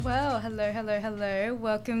Well, hello.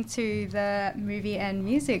 Welcome to the movie and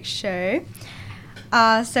music show.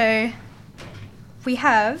 So we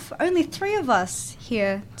have only 3 of us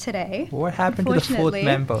here today. What happened to the 4th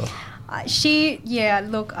member? Just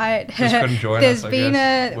couldn't join there's us, I been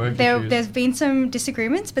guess. there's been some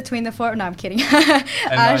disagreements between the 4. No, I'm kidding.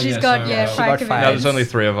 She's got prior commitments. No, there's only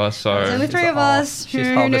 3 of us, so... There's only 3 of us.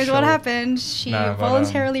 Who knows what happened? She No, but,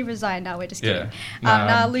 voluntarily resigned. No, we're just kidding.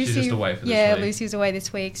 Lucy, she's just away for this week. Lucy's away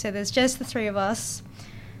this week, so there's just the 3 of us.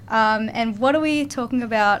 And what are we talking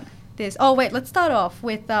about this? Oh, wait, let's start off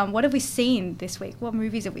with what have we seen this week? What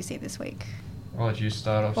movies have we seen this week? I'll let you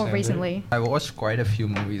start off, Or Sandy. recently? I watched quite a few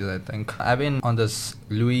movies, I think. I've been on this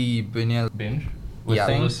Louis Buñuel Binge? With all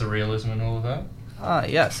the surrealism and all of that?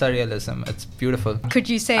 Yeah, surrealism. It's beautiful. Could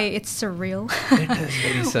you say it's surreal? It is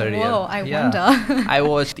very surreal. Whoa, I wonder. I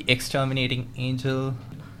watched The Exterminating Angel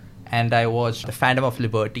and I watched The Phantom of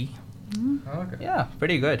Liberty. Oh, okay. Yeah,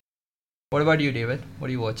 pretty good. What about you, David? What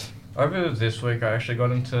do you watch? Over this week, I actually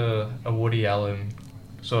got into a Woody Allen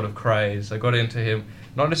sort of craze. I got into him,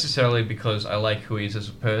 not necessarily because I like who he is as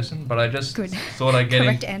a person, but I just thought I'd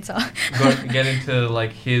Correct answer. get into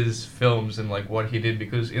like his films and like what he did,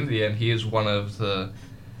 because in the end, he is one of the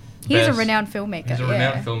He's a renowned filmmaker. He's a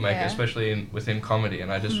renowned filmmaker, especially within comedy,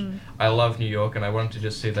 and I love New York, and I wanted to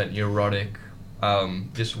just see that neurotic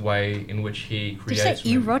just way in which he creates. Did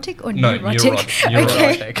you say erotic or no, neurotic?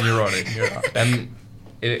 Neurotic. And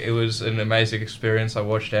it was an amazing experience. I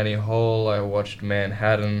watched Annie Hall, I watched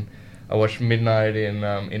Manhattan, I watched Midnight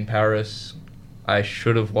in Paris. I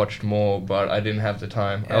should have watched more, but I didn't have the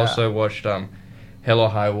time. Yeah. I also watched Hell or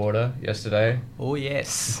High Water yesterday. Oh,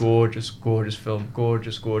 yes. Gorgeous film,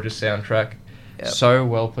 gorgeous soundtrack. Yep. So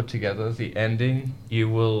well put together. The ending, you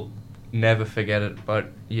will never forget it.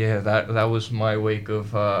 But yeah, that was my week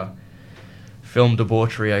of film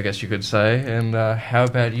debauchery, I guess you could say. And how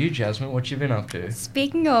about you, Jasmine? What you been up to?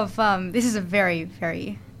 Speaking of, this is a very,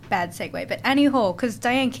 very bad segue, but Annie Hall, because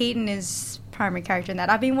Diane Keaton is primary character in that.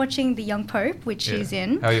 I've been watching The Young Pope, which she's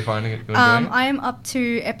in. How are you finding it? You enjoying it? I am up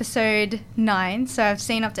to episode 9, so I've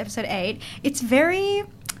seen up to episode 8. It's very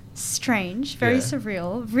strange, very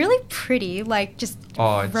surreal, really pretty, like just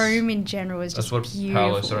Rome in general is just beautiful. That's what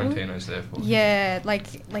Paolo Sorrentino's there for. Yeah,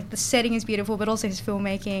 like the setting is beautiful, but also his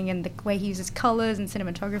filmmaking and the way he uses colours and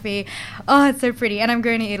cinematography. Oh, it's so pretty. And I'm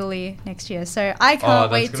going to Italy next year, so I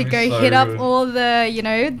can't wait to go hit up all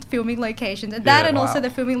the, filming locations. And and also the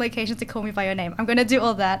filming locations to Call Me By Your Name. I'm going to do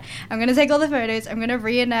all that. I'm going to take all the photos. I'm going to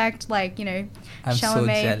reenact, I'm Chalamet. so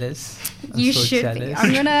jealous. You should be.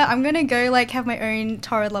 I'm gonna go have my own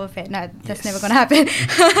torrid love affair. No, that's never gonna happen.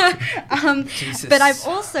 But I've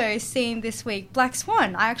also seen this week Black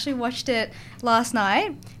Swan. I actually watched it last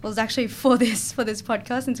night. It was actually for this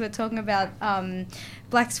podcast, since we're talking about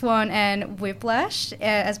Black Swan and Whiplash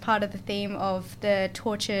as part of the theme of the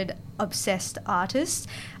tortured, obsessed artist.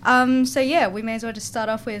 We may as well just start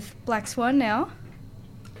off with Black Swan now.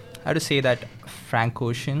 I have to say that Frank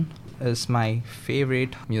Ocean is my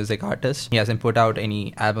favorite music artist. He hasn't put out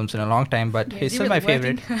any albums in a long time, but he's still my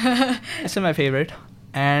favorite. He's still my favorite.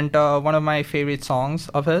 And one of my favorite songs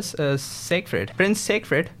of his is Siegfried. Prince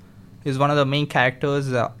Siegfried is one of the main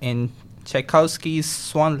characters in Tchaikovsky's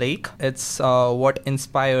Swan Lake. It's what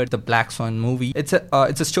inspired the Black Swan movie. It's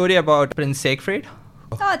a story about Prince Siegfried.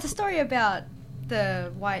 Oh, it's a story about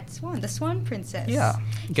the white swan, the swan princess. Yeah,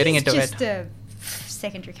 getting into it. Just a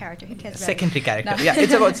secondary character. Who cares about secondary character. No. Yeah,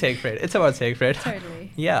 it's about Siegfried.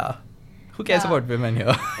 Totally. Yeah. Who cares about women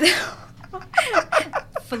here?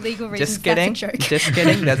 For legal reasons, Just kidding. That's a joke. Just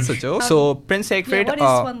kidding. That's a joke. So Prince Siegfried. What is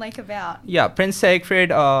Swan Lake about? Yeah, Prince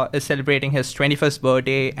Siegfried is celebrating his 21st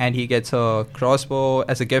birthday, and he gets a crossbow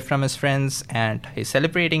as a gift from his friends, and he's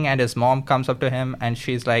celebrating, and his mom comes up to him, and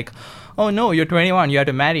she's like, "Oh no, you're 21. You have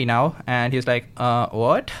to marry now." And he's like,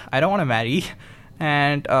 "What? I don't want to marry."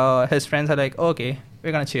 And his friends are like, "Okay,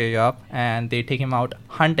 we're gonna cheer you up," and they take him out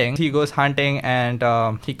hunting. He goes hunting, and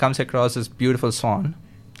he comes across this beautiful swan,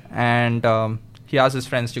 and he asks his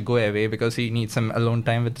friends to go away because he needs some alone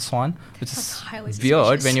time with the swan, which is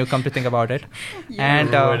weird when you come to think about it. Yeah.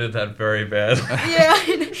 And you avoided that very bad. Yeah,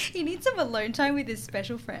 he needs some alone time with his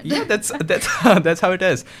special friend. Yeah, that's how it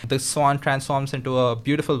is. The swan transforms into a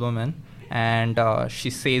beautiful woman, and she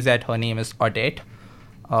says that her name is Odette,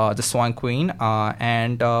 the Swan Queen,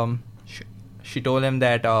 and she told him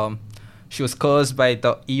that she was cursed by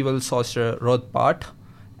the evil sorcerer Rothbart,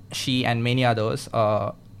 she and many others,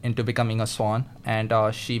 into becoming a swan, and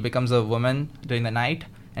she becomes a woman during the night,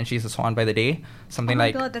 and she's a swan by the day. Something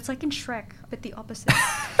like... Oh my god, that's like in Shrek, but the opposite.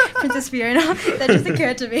 Princess Fiona. That just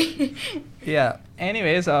occurred to me. Yeah.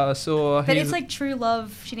 Anyways, so but it's like true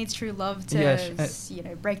love. She needs true love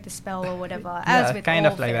to, break the spell or whatever. As with kind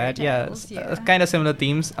all of like that. tales, Kind of similar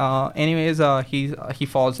themes. Anyways, he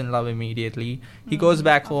falls in love immediately. He goes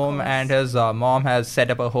back home, and his mom has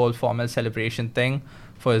set up a whole formal celebration thing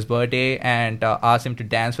for his birthday, and asks him to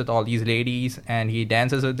dance with all these ladies, and he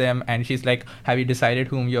dances with them, and she's like, have you decided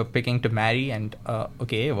whom you're picking to marry? And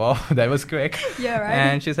okay, wow, that was quick. Yeah, right.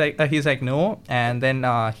 And he's like, no. And then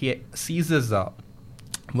he sees this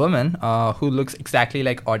woman who looks exactly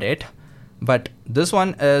like Odette, but this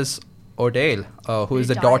one is Odile, who is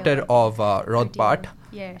the daughter of Rothbart.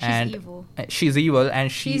 Yeah, she's and evil. She's evil,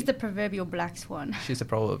 and she's the proverbial Black Swan. She's the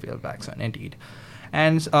proverbial Black Swan, indeed.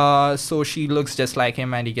 And so she looks just like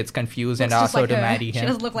him, and he gets confused and asks her to marry him. She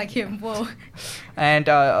doesn't look like him. Whoa. And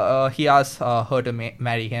he asks her to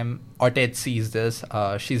marry him. Odette sees this.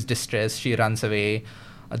 She's distressed. She runs away.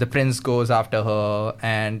 The prince goes after her,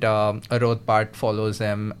 and Rothbart follows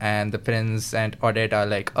him. And the prince and Odette are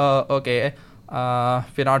like, okay,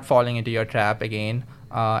 we're not falling into your trap again.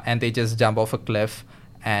 And they just jump off a cliff,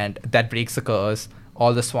 and that breaks the curse.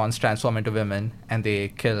 All the swans transform into women, and they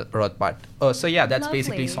kill Rothbart. So yeah, that's Lovely.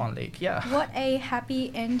 basically Swan Lake. Yeah. What a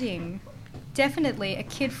happy ending. Definitely a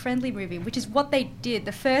kid-friendly movie, which is what they did.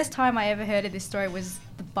 The first time I ever heard of this story was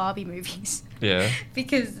the Barbie movies. Yeah.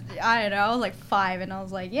 Because, I don't know, I was like 5, and I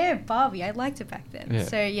was like, yeah, Barbie, I liked it back then. Yeah.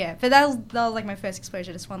 So, yeah, but that was like my first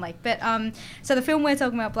exposure to Swan Lake. But, so the film we're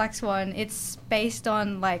talking about, Black Swan, it's based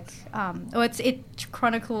on, like, it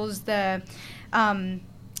chronicles the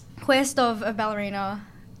quest of a ballerina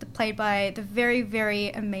played by the very,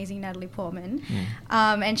 very amazing Natalie Portman.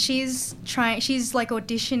 And she's like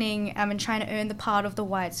auditioning and trying to earn the part of the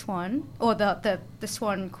White Swan, or the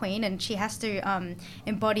Swan Queen, and she has to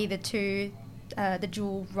embody the two the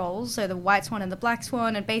dual roles, so the White Swan and the Black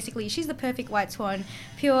Swan, and basically she's the perfect White Swan,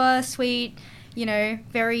 pure, sweet,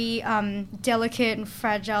 very delicate and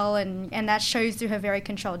fragile, and that shows through her very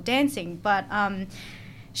controlled dancing, but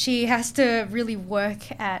she has to really work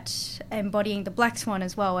at embodying the Black Swan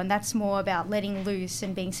as well, and that's more about letting loose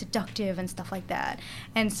and being seductive and stuff like that.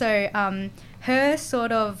 And so her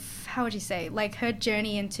sort of, how would you say, like her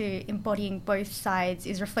journey into embodying both sides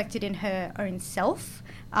is reflected in her own self,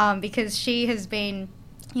 because she has been,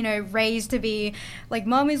 raised to be like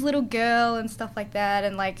mommy's little girl and stuff like that,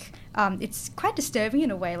 and like it's quite disturbing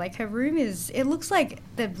in a way. Like her room it looks like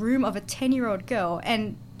the room of a 10-year-old girl,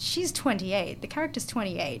 and she's 28. The character's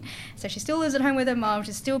 28. So she still lives at home with her mom.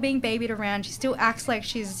 She's still being babied around. She still acts like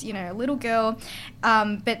she's, a little girl.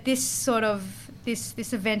 But this sort of,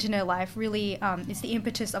 this event in her life really is the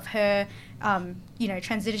impetus of her,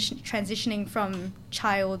 transitioning from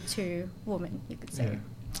child to woman, you could say.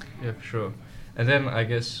 Yeah, for sure. And then I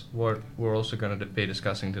guess what we're also going to be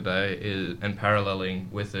discussing today is, and paralleling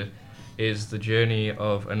with it, is the journey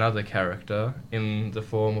of another character in the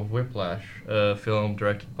form of Whiplash, a film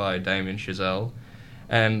directed by Damien Chazelle,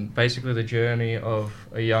 and basically the journey of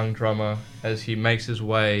a young drummer as he makes his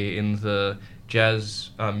way in the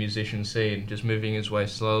jazz musician scene, just moving his way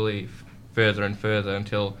slowly further and further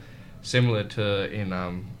until, similar to in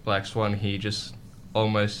Black Swan, he just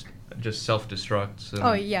almost just self-destructs.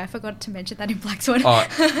 Oh yeah, I forgot to mention that in Black Swan.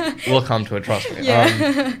 We'll come to it, trust me.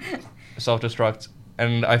 Yeah. Self-destructs.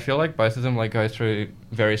 And I feel like both of them go through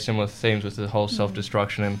very similar themes with the whole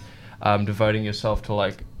self-destruction and devoting yourself to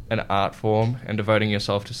like an art form and devoting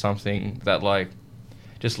yourself to something that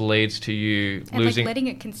just leads to you and losing. And letting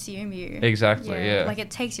it consume you. Exactly, yeah. Like it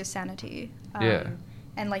takes your sanity.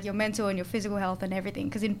 And like your mental and your physical health and everything.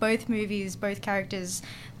 Because in both movies, both characters,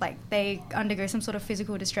 they undergo some sort of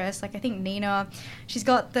physical distress. Like I think Nina, she's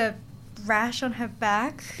got the rash on her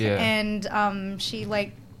back. Yeah. And she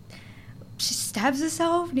stabs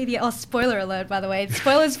herself near the... Oh, spoiler alert, by the way.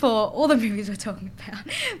 Spoilers for all the movies we're talking about.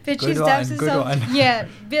 But she stabs herself... Good one. Yeah,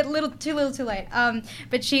 too little too late. But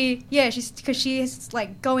because she's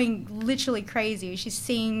going literally crazy. She's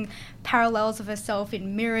seeing parallels of herself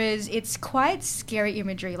in mirrors. It's quite scary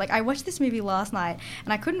imagery. I watched this movie last night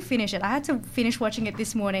and I couldn't finish it. I had to finish watching it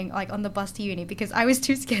this morning, on the bus to uni, because I was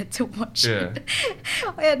too scared to watch it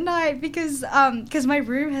at night, because my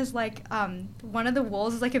room has one of the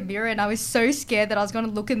walls is like a mirror, and I was so scared that I was going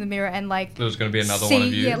to look in the mirror and there was going to be another one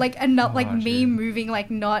of you. Yeah, me moving I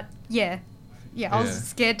was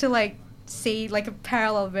scared to see a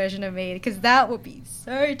parallel version of me, because that would be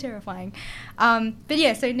so terrifying. But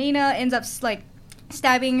yeah, so Nina ends up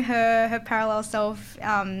stabbing her parallel self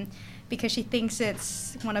because she thinks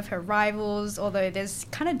it's one of her rivals, although there's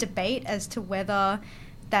kind of debate as to whether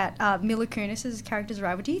that Mila Kunis's character's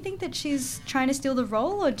rival. Do you think that she's trying to steal the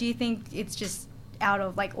role, or do you think it's just out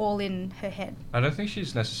of, like, all in her head. I don't think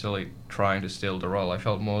she's necessarily trying to steal the role. I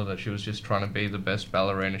felt more that she was just trying to be the best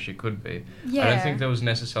ballerina she could be. Yeah. I don't think there was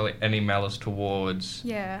necessarily any malice towards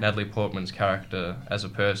Natalie Portman's character as a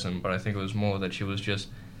person, but I think it was more that she was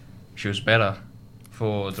better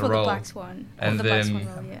for the role. The Black Swan. And the then Black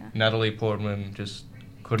Swan role, Natalie Portman just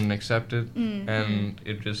couldn't accept it, and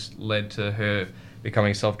it just led to her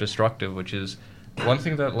becoming self-destructive, which is one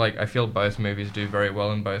thing that, like, I feel both movies do very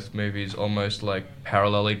well, and both movies almost, like,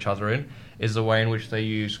 parallel each other is the way in which they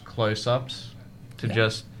use close-ups to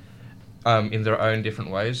just, in their own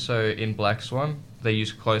different ways. So in Black Swan, they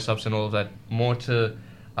use close-ups and all of that more to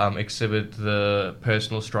exhibit the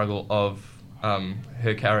personal struggle of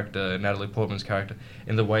her character, Natalie Portman's character,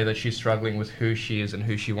 in the way that she's struggling with who she is and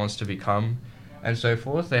who she wants to become, and so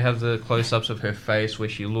forth. They have the close-ups of her face where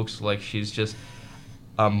she looks like she's just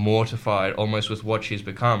mortified almost with what she's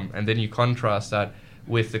become, and then you contrast that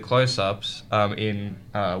with the close-ups in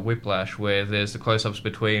Whiplash, where there's the close-ups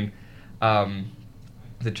between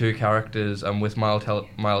the two characters, with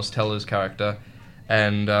Miles Teller's character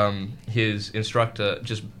and his instructor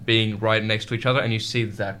just being right next to each other, and you see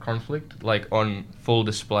that conflict like on full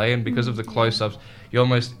display, and because of the close-ups,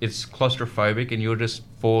 it's claustrophobic, and you're just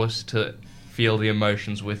forced to feel the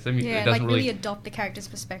emotions with them. Yeah, it doesn't really adopt the character's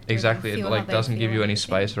perspective. Exactly, it like doesn't give you any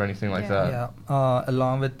space or anything like that. Yeah,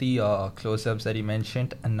 along with the close-ups that you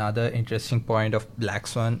mentioned, another interesting point of Black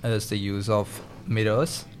Swan is the use of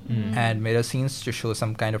mirrors and mirror scenes to show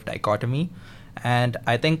some kind of dichotomy. And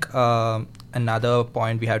I think another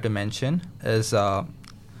point we have to mention is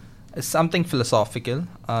something philosophical.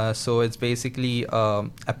 So it's basically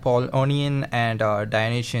Apollonian and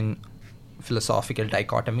Dionysian philosophical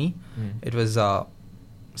dichotomy. It was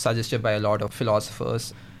suggested by a lot of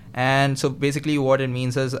philosophers, and so basically what it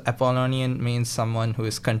means is Apollonian means someone who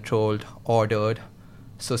is controlled, ordered,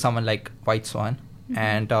 so someone like White Swan,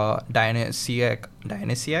 and Dionysiac.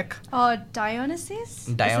 Oh, Dionysus?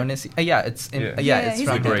 It's he's from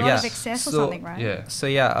like the god of excess or something, right?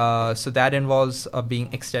 So that involves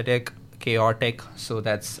being ecstatic, chaotic, so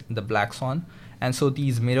that's the Black Swan. And so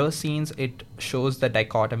these mirror scenes, it shows the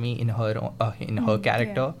dichotomy in her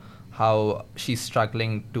character, how she's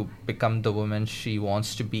struggling to become the woman she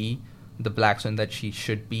wants to be, the Black Swan that she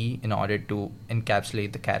should be, in order to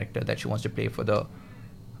encapsulate the character that she wants to play for the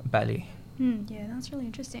ballet. Yeah, that's really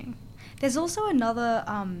interesting. There's also another,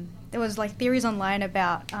 there was like theories online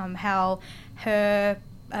about how her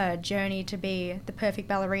journey to be the perfect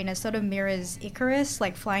ballerina sort of mirrors Icarus,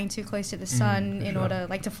 like flying too close to the sun in order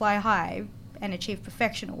like to fly high and achieve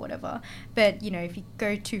perfection or whatever. But, if you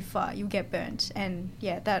go too far, you'll get burnt. And,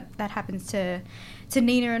 that happens to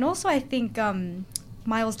Nina. And also, I think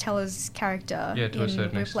Miles Teller's character in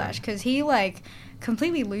Whiplash, because he, like,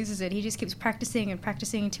 completely loses it. He just keeps practicing and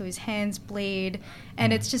practicing until his hands bleed.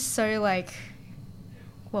 And it's just so, like,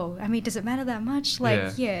 whoa, I mean, does it matter that much?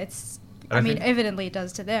 Like, it's... evidently it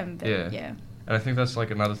does to them. But And I think that's,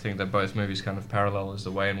 like, another thing that both movies kind of parallel is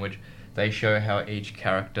the way in which they show how each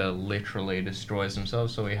character literally destroys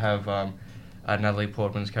themselves. So we have Natalie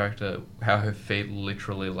Portman's character, how her feet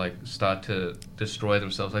literally like start to destroy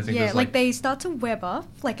themselves. I think like they start to web up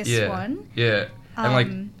like a swan. Yeah, and like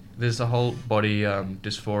there's a whole body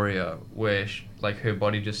dysphoria where like her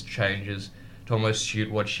body just changes to almost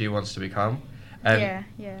suit what she wants to become. And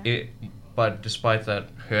but despite that,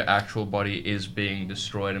 her actual body is being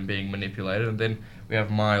destroyed and being manipulated. And then we have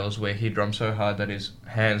Miles, where he drums so hard that his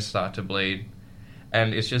hands start to bleed.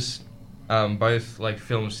 And it's just both like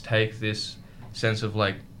films take this sense of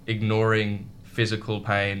like ignoring physical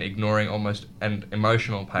pain, ignoring almost an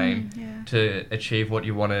emotional pain to achieve what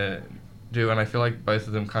you want to do. And I feel like both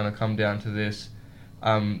of them kind of come down to this,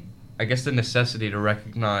 I guess, the necessity to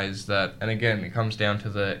recognize that. And again, it comes down to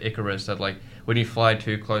the Icarus, that like when you fly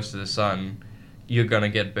too close to the sun, you're going to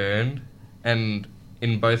get burned. And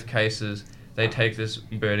in both cases, they take this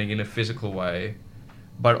burning in a physical way,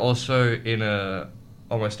 but also in a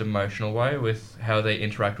almost emotional way with how they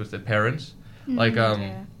interact with their parents.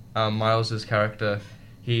 Miles's character,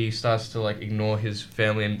 he starts to like ignore his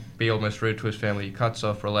family and be almost rude to his family. He cuts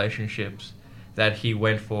off relationships that he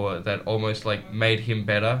went for that almost like made him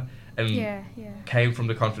better and came from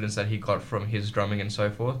the confidence that he got from his drumming and so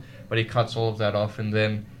forth. But he cuts all of that off, and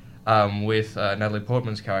then with Natalie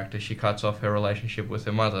Portman's character, she cuts off her relationship with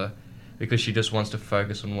her mother because she just wants to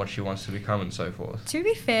focus on what she wants to become and so forth. To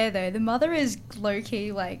be fair, though, the mother is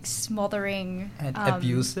low-key, like, smothering... And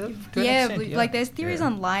abusive to an extent, like, there's theories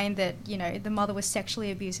online that, the mother was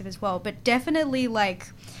sexually abusive as well, but definitely, like,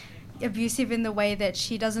 abusive in the way that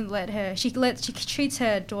she doesn't let her... She treats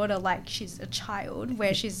her daughter like she's a child,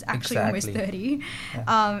 where she's actually almost 30.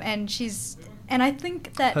 And And I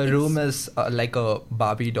think that her room is like a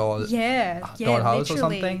Barbie doll. Dollhouse or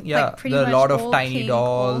something. Yeah, like pretty there are a much lot of all tiny pink,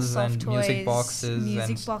 dolls all and soft music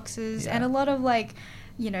toys, boxes, and a lot of like,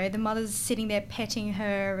 you know, the mother's sitting there petting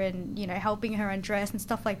her and, you know, helping her undress and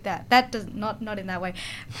stuff like that. That does not in that way,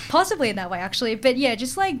 possibly in that way actually, but yeah,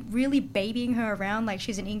 just like really babying her around like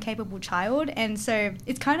she's an incapable child. And so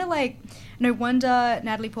it's kind of like, no wonder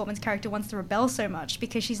Natalie Portman's character wants to rebel so much,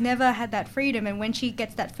 because she's never had that freedom. And when she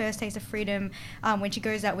gets that first taste of freedom, when she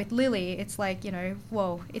goes out with Lily, it's like, you know,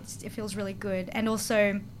 whoa, it feels really good. And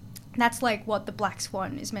also, that's like what the Black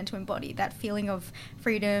Swan is meant to embody, that feeling of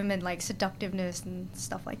freedom and like seductiveness and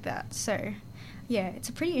stuff like that. So yeah, it's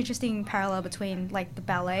a pretty interesting parallel between like the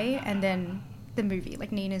ballet and then the movie,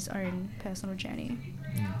 like Nina's own personal journey.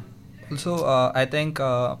 Also, I think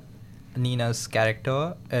Nina's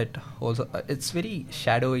character, it's very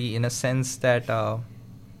shadowy in a sense that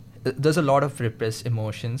there's a lot of repressed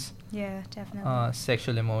emotions. Yeah, definitely.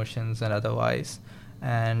 Sexual emotions and otherwise.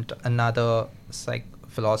 And another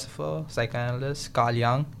psychoanalyst, Carl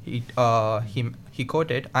Jung, he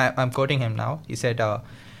quoted, I'm quoting him now, he said,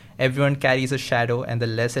 everyone carries a shadow, and the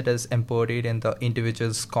less it is embodied in the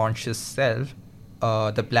individual's conscious self,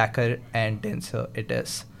 the blacker and denser it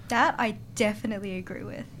is. That I definitely agree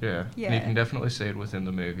with. Yeah. And you can definitely see it within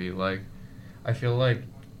the movie. Like, I feel like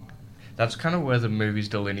that's kind of where the movies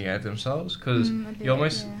delineate themselves, because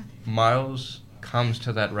Miles comes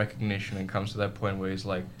to that recognition and comes to that point where he's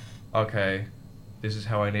like, okay, this is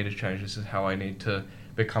how I need to change, this is how I need to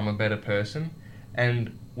become a better person.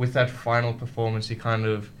 And with that final performance, he kind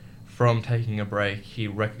of, from taking a break, he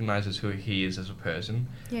recognizes who he is as a person.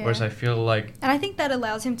 Yeah. Whereas I feel like... And I think that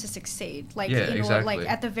allows him to succeed. Like, exactly. Like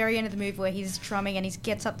at the very end of the movie where he's drumming and he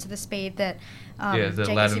gets up to the speed that... the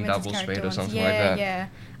Aladdin double speed or something like that. Yeah.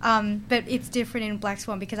 But it's different in Black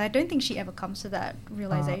Swan, because I don't think she ever comes to that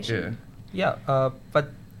realization.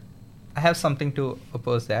 But I have something to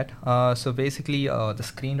oppose that. So basically, the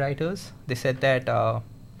screenwriters, they said that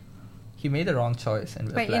he made the wrong choice in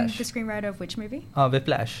Whiplash. Wait, in the screenwriter of which movie?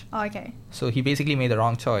 Whiplash. Oh, okay. So he basically made the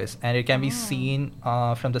wrong choice, and it can be seen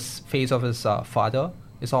from the face of his father.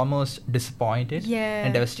 He's almost disappointed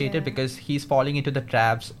and devastated because he's falling into the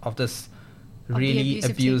traps of this really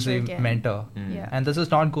abusive mentor. And this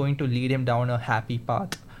is not going to lead him down a happy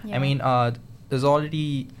path. I mean, there's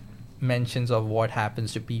already mentions of what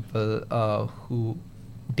happens to people who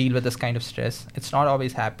deal with this kind of stress. It's not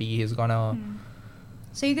always happy. He's gonna...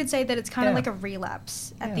 So you could say that it's kind of like a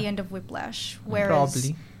relapse at the end of Whiplash, whereas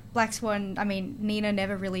Probably. Black Swan, I mean, Nina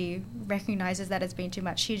never really recognizes that it's been too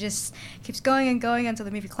much. She just keeps going and going until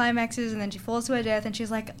the movie climaxes, and then she falls to her death, and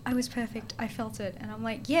she's like, I was perfect, I felt it. And I'm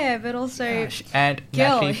like, yeah, but also... And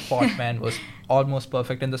Natalie Portman was almost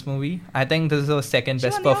perfect in this movie. I think this is her second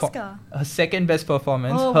best performance. Her second best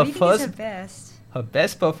performance. Oh, what do you think is her best? Her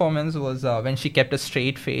best performance was when she kept a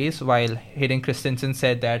straight face while Hayden Christensen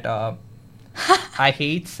said that... I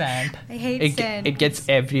hate sand. I hate sand. It gets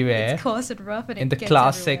everywhere. It's coarse and rough, and in the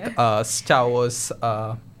classic Star Wars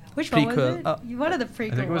which prequel. One was it? One of the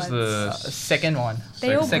prequel I think it was ones. the second one.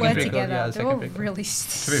 They all blend prequel, together. Yeah, They're all prequel. really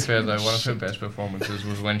To be fair though, one of her best performances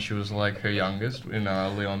was when she was like her youngest in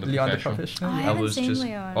Leon the Professional. Oh, I haven't seen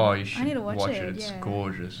Leon. Oh, you should I need to watch it. It's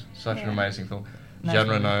gorgeous. Such an amazing film. Nice Jean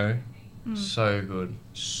Reno, so good.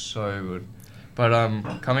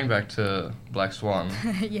 But coming back to Black Swan.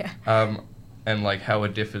 And like how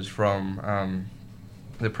it differs from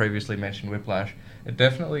the previously mentioned Whiplash, it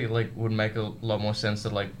definitely like would make a lot more sense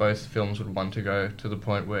that like both films would want to go to the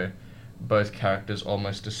point where both characters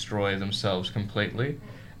almost destroy themselves completely,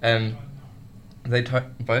 and they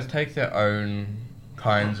both take their own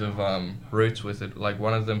kinds of routes with it. Like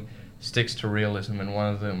one of them sticks to realism, and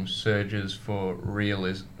one of them surges for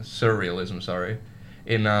surrealism. Sorry,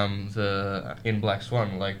 in Black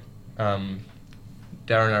Swan, like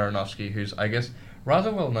Darren Aronofsky, who's I guess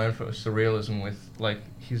rather well known for surrealism with like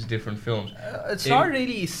his different films. It's not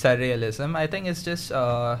really surrealism. I think it's just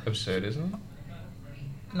absurdism.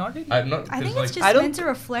 Not really. I think it's just meant to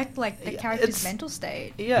reflect like the character's mental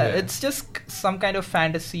state. It's just some kind of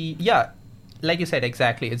fantasy. Yeah, like you said,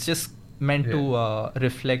 exactly. It's just meant to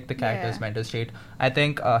reflect the character's mental state. I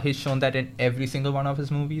think he's shown that in every single one of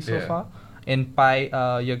his movies so far. In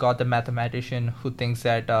Pi, you got the mathematician who thinks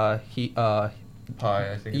that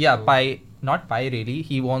Pi, I think. Yeah, Pi, not Pi really.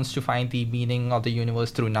 He wants to find the meaning of the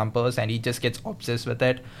universe through numbers, and he just gets obsessed with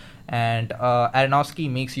it. And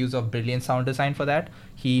Aronofsky makes use of brilliant sound design for that.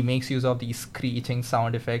 He makes use of these screeching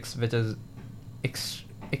sound effects, which is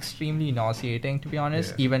extremely nauseating, to be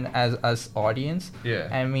honest, even as us audience.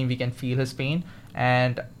 I mean, we can feel his pain.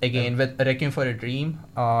 And again, with Requiem for a Dream,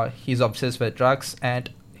 he's obsessed with drugs, and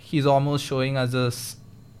he's almost showing us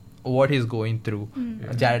what he's going through.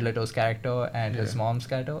 Jared Leto's character and his mom's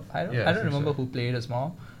character. I don't remember who played his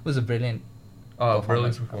mom. It was a brilliant.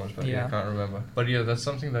 Brilliant performance, but I can't remember. But that's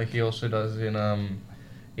something that he also does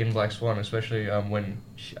in Black Swan, especially when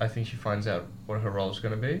I think she finds out what her role is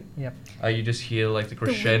going to be. Yep. You just hear like the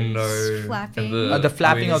crescendo, the flapping, and the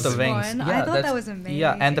flapping of the wings. I thought that was amazing.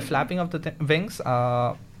 Yeah, and the flapping of the wings.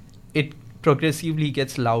 It progressively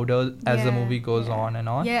gets louder as the movie goes on and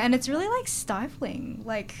on. Yeah, and it's really like stifling.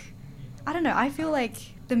 Like, I don't know. I feel like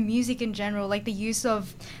the music in general, like the use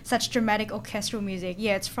of such dramatic orchestral music,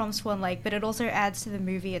 it's from Swan Lake, but it also adds to the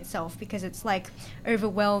movie itself because it's like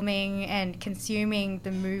overwhelming and consuming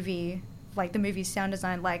the movie, like the movie's sound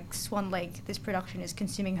design, like Swan Lake, this production is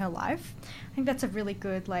consuming her life. I think that's a really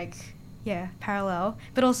good, parallel.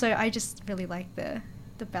 But also, I just really like the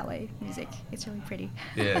ballet music. It's really pretty.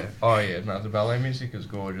 Yeah. Oh, yeah. No, the ballet music is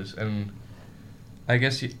gorgeous. And I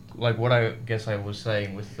guess, what I was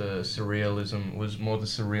saying with the surrealism was more the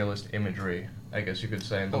surrealist imagery, I guess you could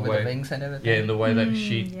say. In the way, the wings and everything? Yeah, in the way that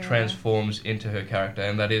she transforms into her character.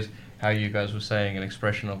 And that is how you guys were saying, an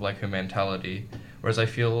expression of, her mentality. Whereas I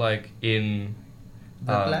feel like in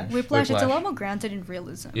Whiplash, it's a lot more grounded in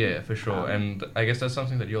realism. Yeah, for sure. And I guess that's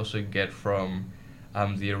something that you also get from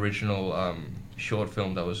the original short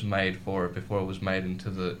film that was made for it before it was made into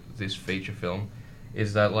this feature film,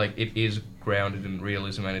 is that it is grounded in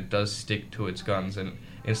realism and it does stick to its guns, and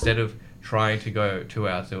instead of trying to go too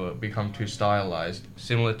out there or become too stylized,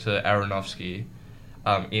 similar to Aronofsky,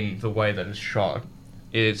 in the way that it's shot,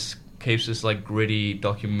 it keeps this gritty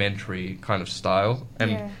documentary kind of style,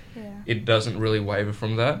 and it doesn't really waver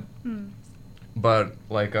from that. But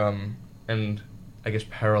and I guess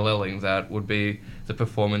paralleling that would be the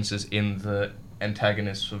performances in the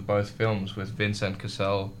antagonists of both films with Vincent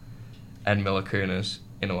Cassel and Mila Kunis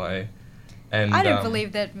in a way. And I don't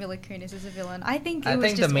believe that Mila Kunis is a villain. I think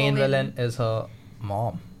the main villain is her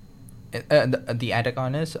mom. The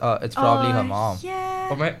antagonist, it's probably her mom.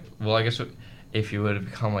 Yeah. Well, I guess if you were to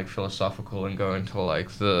become philosophical and go into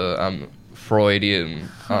the Freudian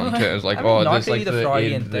terms, not really the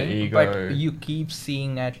Freudian id, thing, the ego. but you keep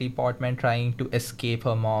seeing Natalie Portman trying to escape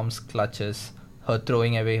her mom's clutches. Her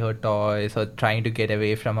throwing away her toys, her trying to get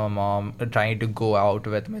away from her mom, trying to go out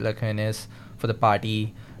with Mila Kunis for the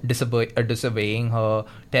party, disobeying her,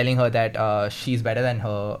 telling her that she's better than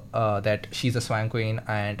her, that she's a swan queen,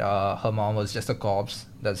 and her mom was just a corpse.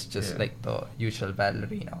 That's just the usual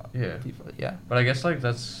ballerina people. Yeah. But I guess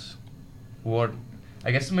that's what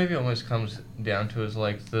I guess maybe almost comes down to is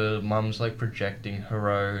the mum's projecting her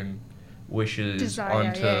own wishes desire,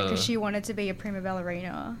 onto because she wanted to be a prima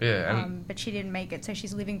ballerina, and but she didn't make it, so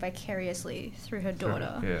she's living vicariously through her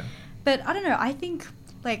daughter. Yeah. But I don't know, I think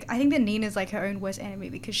that Nina's her own worst enemy,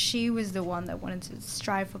 because she was the one that wanted to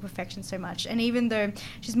strive for perfection so much, and even though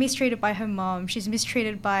she's mistreated by her mom, she's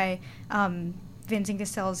mistreated by Vincent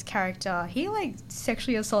Cassel's character, he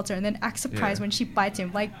sexually assaults her and then acts surprised when she bites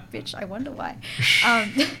him. Bitch, I wonder why.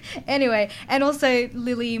 Anyway, and also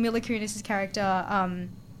Mila Kunis' character,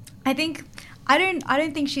 I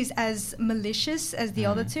don't think she's as malicious as the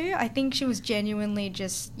other two. I think she was genuinely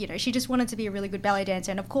just, she just wanted to be a really good ballet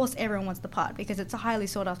dancer, and of course everyone wants the part because it's a highly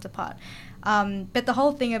sought after part. But the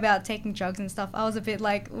whole thing about taking drugs and stuff, I was a bit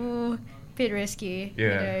ooh, bit risky,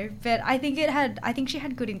 But I think she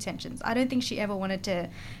had good intentions. I don't think she ever wanted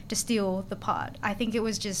to steal the part. I think it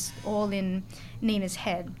was just all in Nina's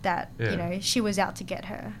head that, she was out to get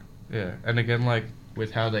her. Yeah, and again,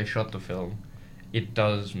 with how they shot the film, it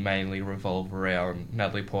does mainly revolve around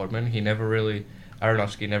Natalie Portman.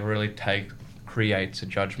 Aronofsky never really creates a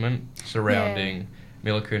judgment surrounding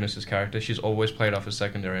Mila Kunis' character. She's always played off as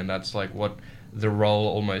secondary, and that's what the role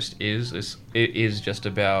almost is. It is just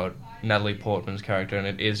about Natalie Portman's character, and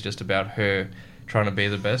it is just about her trying to be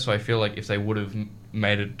the best. So I feel if they would have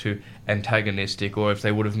made it to antagonistic, or if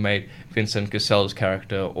they would have made Vincent Cassel's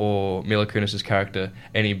character or Mila Kunis' character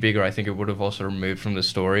any bigger, I think it would have also removed from the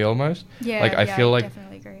story almost. Yeah, I feel I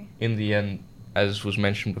definitely agree. In the end, as was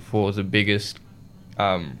mentioned before, the biggest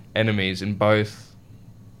enemies in both,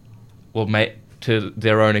 to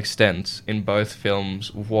their own extents, in both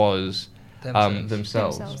films was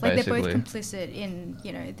themselves. They're both complicit in,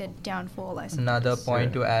 their downfall, I suppose. Another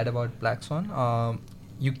point to add about Black Swan,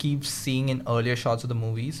 you keep seeing in earlier shots of the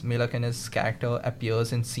movies, Mila Kunis' character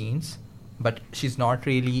appears in scenes, but she's not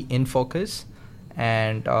really in focus.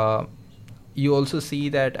 And you also see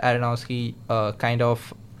that Aronofsky kind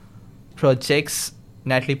of projects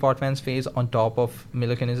Natalie Portman's face on top of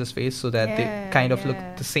Mila Kunis' face so that they kind of look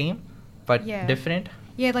the same, but different.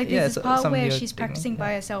 Yeah, like there's this part some where weird she's thing, practicing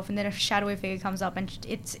by herself, and then a shadowy figure comes up, and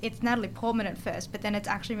it's Natalie Portman at first, but then it's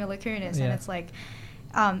actually Mila Kunis, and it's like,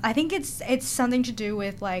 I think it's something to do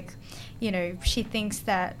with like, you know, she thinks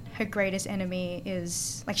that her greatest enemy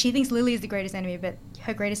is like she thinks Lily is the greatest enemy, but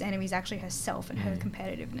her greatest enemy is actually herself and her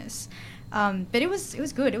competitiveness. But it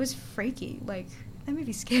was good. It was freaky. Like that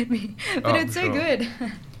movie scared me, but it's so good.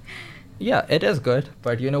 Yeah, it is good,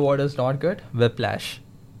 but you know what is not good? Whiplash.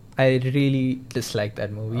 I really dislike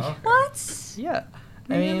that movie. Okay. What? Yeah,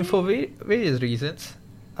 I Really? mean for various reasons.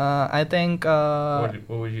 I think What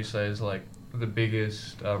would you say is like the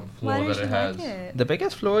biggest Why flaw don't that you it has? like it? the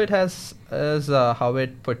biggest flaw it has is how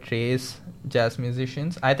it portrays jazz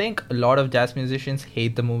musicians. I think a lot of jazz musicians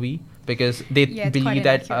hate the movie because they Yeah, it's quite believe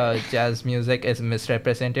that inaccurate. jazz music is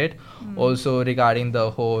misrepresented. Also regarding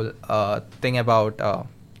the whole thing about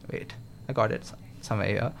wait, I got it somewhere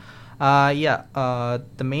here.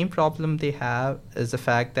 The main problem they have is the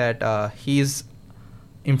fact that he's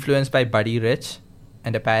influenced by Buddy Rich,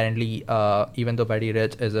 and apparently, even though Buddy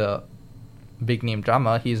Rich is a big name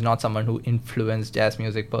drummer, he's not someone who influenced jazz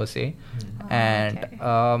music per se. And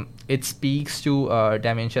okay. it speaks to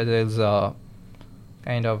Damien Chazelle's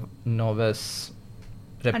kind of novice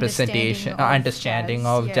representation, understanding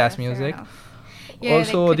of jazz fair music. enough. Yeah,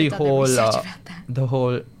 Also, they the could've done whole research about that. the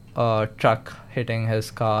whole truck hitting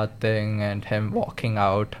his car thing and him walking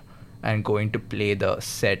out and going to play the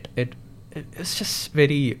set. It's just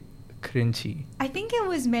very cringy. I think it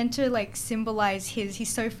was meant to like symbolize he's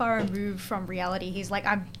so far removed from reality. He's like,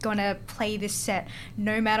 I'm gonna play this set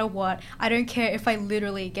no matter what. I don't care if I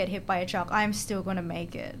literally get hit by a truck. I'm still gonna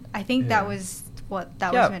make it. I think that was what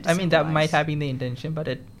that was meant to I mean that symbolize. might have been the intention, but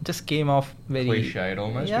it just came off very Cliched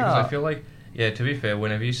almost, Yeah. because I feel like, to be fair,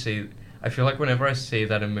 I feel like whenever I see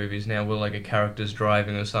that in movies now where like a character's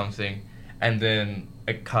driving or something and then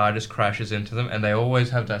a car just crashes into them, and they always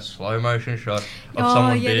have that slow motion shot of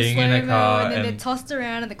someone being in a car and then they're tossed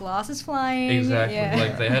around and the glass is flying. exactly, Yeah.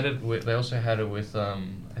 like they also had it with I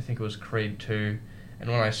think it was Creed 2, and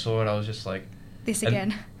when I saw it I was just like, this and-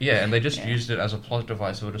 again. yeah, and they just Yeah. used it as a plot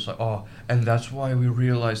device. They were just like, oh, and that's why we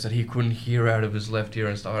realized that he couldn't hear out of his left ear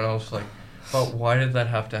and stuff. And I was like, but why did that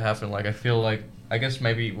have to happen? Like, I feel like, I guess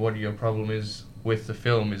maybe what your problem is with the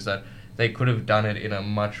film is that they could have done it in a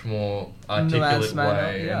much more articulate nuanced manner,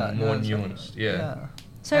 way and more nuanced. Yeah.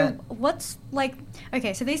 So what's like,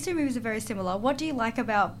 okay, so these two movies are very similar. What do you like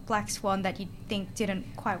about Black Swan that you think didn't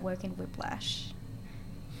quite work in Whiplash?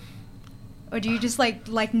 Or do you just like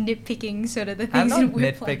nitpicking sort of the I'm things not in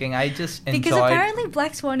Whiplash? nitpicking. I just enjoyed. Because apparently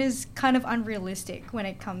Black Swan is kind of unrealistic when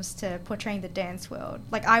it comes to portraying the dance world.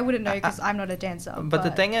 Like I wouldn't know because I'm not a dancer. But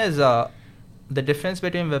the thing is, the difference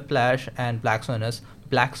between Whiplash and Black Swan is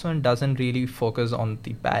Black Swan doesn't really focus on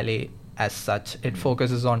the ballet as such. It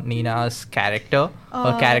focuses on Nina's character,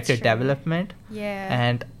 her character that's true. development, Yeah.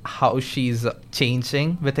 and how she's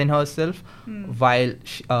changing within herself, while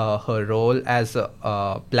her role as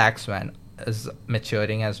a Black Swan is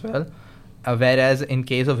maturing as well. Whereas in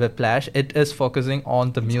case of Whiplash, it is focusing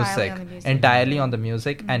on the music, entirely on the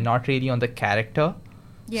music, and not really on the character.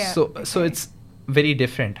 Yeah. So it's very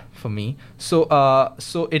different for me.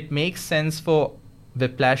 So it makes sense for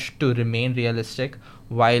Whiplash to remain realistic,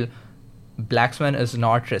 while Black Swan is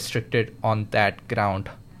not restricted on that ground.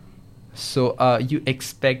 So you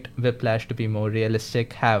expect Whiplash to be more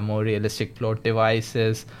realistic, have more realistic plot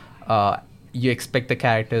devices. You expect the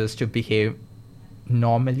characters to behave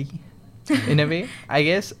normally, in a way, I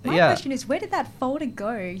guess. My question is, where did that folder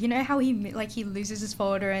go? You know how he loses his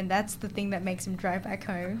folder, and that's the thing that makes him drive back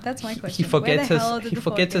home. That's my question. He forgets Where the hell did the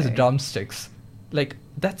folder his go? drumsticks. Like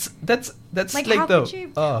that's Like, like how the could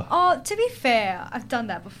you? To be fair, I've done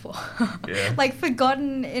that before. Yeah. Like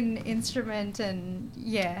forgotten an instrument and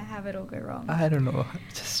have it all go wrong. I don't know. I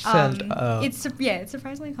just felt It's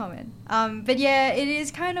surprisingly common. But yeah, it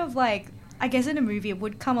is kind of like, I guess in a movie it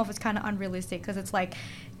would come off as kind of unrealistic because it's like,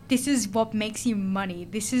 this is what makes you money.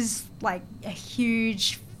 This is like a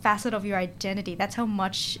huge facet of your identity. That's how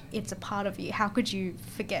much it's a part of you. How could you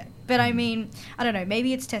forget? But I mean, I don't know,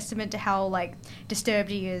 maybe it's testament to how like disturbed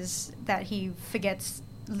he is that he forgets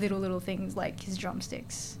little things like his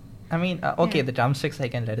drumsticks. I mean, Yeah. the drumsticks I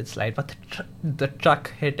can let it slide, but the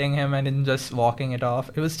truck hitting him and then just walking it off,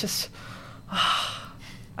 it was just.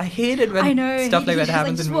 I hate it when stuff like that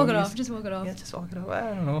happens just in walk movies. it off. Just walk it off. Yeah, just walk it off. I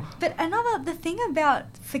don't know. But the thing about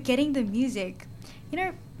forgetting the music, you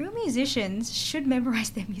know, real musicians should memorize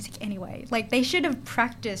their music anyway. Like, they should have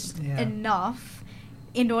practiced enough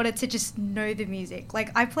in order to just know the music. Like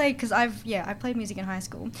I played music in high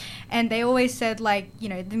school, and they always said like, you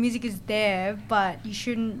know, the music is there, but you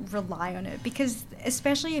shouldn't rely on it, because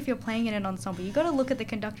especially if you're playing in an ensemble, you got to look at the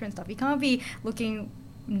conductor and stuff. You can't be looking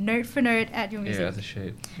note for note at your music. Yeah, the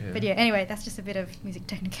sheet. Yeah. But yeah, anyway, that's just a bit of music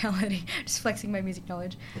technicality, just flexing my music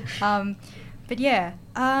knowledge. But yeah,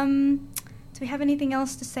 do we have anything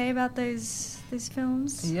else to say about those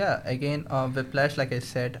films? Yeah, again, Whiplash, like I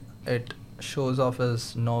said, it shows off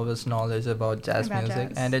his novice knowledge about jazz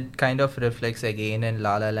music, and it kind of reflects again in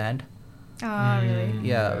La La Land. Oh, really?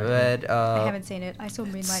 Yeah, where I haven't seen it. I saw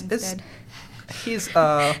Moonlight instead. He's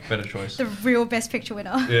better choice. The real Best Picture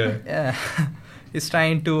winner. Yeah. Yeah. He's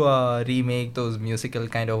trying to remake those musical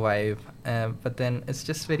kind of vibe, but then it's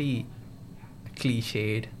just very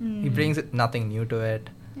cliched. He brings nothing new to it.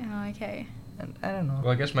 Oh, okay. And I don't know.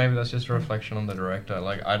 Well, I guess maybe that's just a reflection on the director.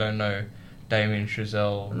 Like, I don't know Damien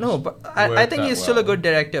Chazelle. No, but I think he's still a good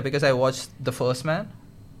director, because I watched The First Man.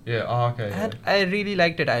 Yeah, oh, okay. And I really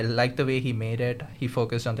liked it. I liked the way he made it. He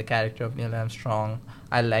focused on the character of Neil Armstrong.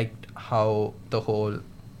 I liked how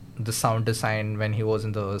the sound design when he was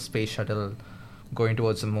in the space shuttle going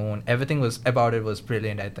towards the moon. Everything about it was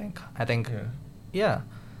brilliant, I think. Yeah.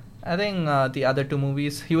 I think the other two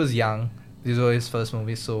movies, he was young. These were his first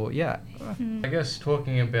movies, so yeah. I guess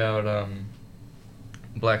talking about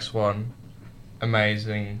Black Swan,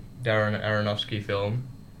 amazing Darren Aronofsky film,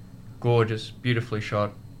 gorgeous, beautifully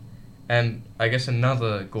shot, and I guess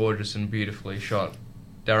another gorgeous and beautifully shot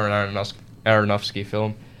Darren Aronofsky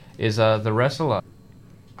film is The Wrestler.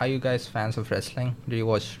 Are you guys fans of wrestling? Do you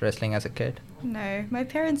watch wrestling as a kid? No, my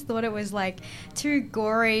parents thought it was like too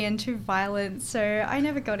gory and too violent, so I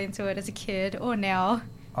never got into it as a kid or now.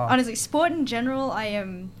 Oh. Honestly, sport in general, I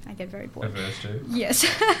get very bored. Averse to. Yes.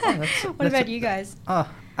 What about you guys?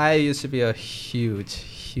 I used to be a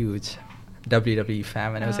huge WWE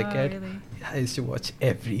fan when I was a kid. Really? I used to watch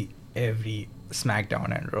every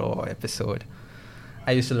SmackDown and Raw episode.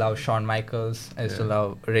 I used to love Shawn Michaels. I used to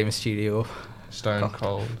love Rey Mysterio. Stone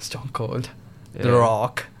Cold. Yeah. The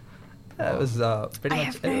Rock. That was pretty much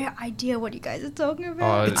have no idea what you guys are talking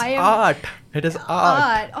about. It's art. It is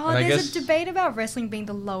art. Oh, there's a debate about wrestling being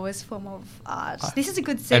the lowest form of art. This is a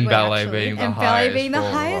good segue, and ballet actually. being the and highest ballet being the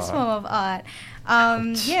form highest of form of art.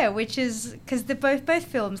 Yeah, which is because both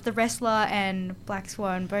films, The Wrestler and Black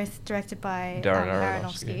Swan, both directed by Darren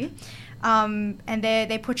Aronofsky. And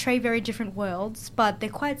they portray very different worlds, but they're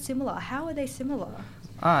quite similar. How are they similar?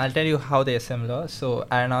 I'll tell you how they're similar. So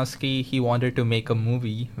Aronofsky, he wanted to make a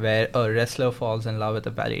movie where a wrestler falls in love with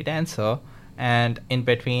a ballet dancer, and in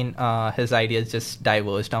between his ideas just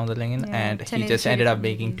diverged down the lane, and he just ended up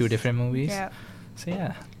making two different movies. Yeah. So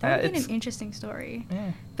yeah. That would be an interesting story.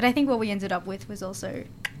 Yeah. But I think what we ended up with was also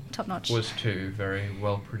top notch. Was two very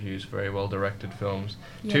well produced, very well directed films.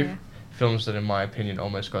 Yeah. Two films that in my opinion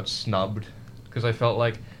almost got snubbed, because I felt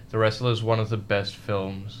like The Wrestler is one of the best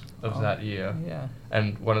films of that year. Yeah.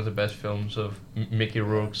 And one of the best films of Mickey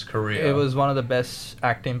Rourke's career. It was one of the best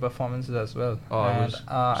acting performances as well. Oh, and, it was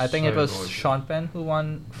I think it was gorgeous. Sean Penn who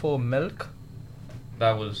won for Milk.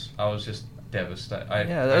 I was just devastated.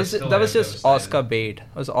 That was just Oscar bait.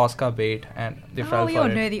 It was Oscar bait, and they fell we for all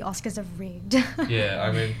it. know the Oscars are rigged. Yeah,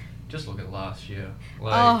 I mean, just look at last year.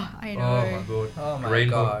 Like, I know. Oh my god. Oh my Green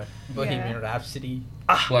god. Book, Bohemian Rhapsody.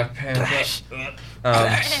 Black Panther. Trash.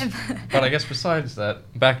 But I guess besides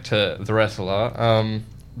that, back to The Wrestler.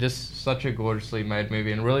 Just such a gorgeously made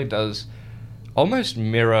movie, and really does almost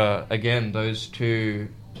mirror again those two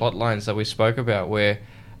plot lines that we spoke about, where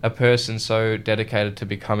a person so dedicated to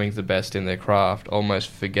becoming the best in their craft almost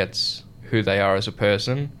forgets who they are as a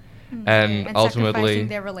person. And ultimately sacrificing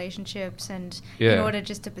their relationships and in order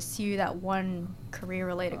just to pursue that one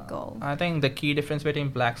career-related goal. I think the key difference between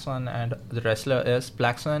Black Swan and The Wrestler is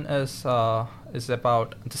Black Swan is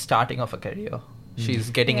about the starting of a career.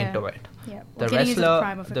 She's getting into it. Yeah, The getting Wrestler, into the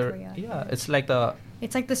prime of her career. Yeah, it's like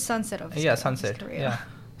the sunset of his sunset. career. Yeah,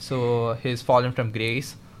 so he's fallen from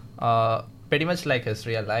grace. Pretty much like his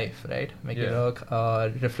real life, right? Mickey Rourke,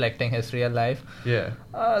 reflecting his real life. Yeah.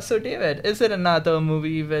 So David, is there another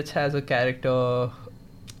movie which has a character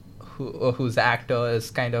whose actor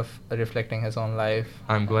is kind of reflecting his own life?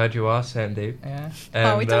 I'm glad you asked, Sandeep. Yeah.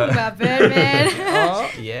 And, we're talking about Birdman.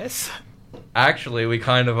 Oh, yes. Actually, we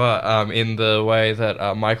kind of are, in the way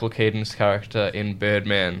that Michael Keaton's character in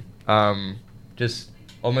Birdman just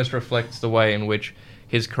almost reflects the way in which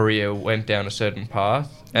his career went down a certain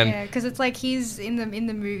path. And yeah, because it's like he's in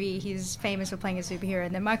the movie, he's famous for playing a superhero,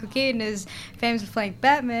 and then Michael Keaton is famous for playing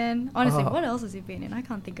Batman. Honestly, what else has he been in? I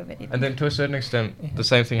can't think of anything. And then to a certain extent, the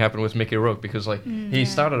same thing happened with Mickey Rourke, because like he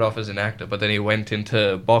started off as an actor, but then he went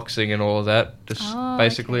into boxing and all of that. Just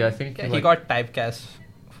basically, I think he got typecast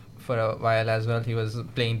for a while as well. He was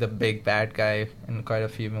playing the big bad guy in quite a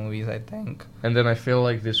few movies, I think. And then I feel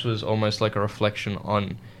like this was almost like a reflection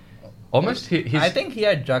on his... I think he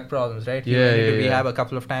had drug problems, right? He went into rehab a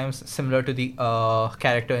couple of times, similar to the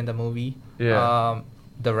character in the movie, the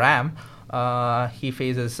Ram. He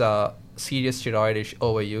faces serious steroid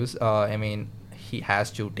overuse. I mean, he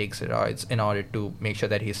has to take steroids in order to make sure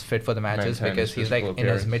that he's fit for the matches, because he's like in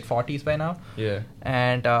his mid-40s by now. Yeah.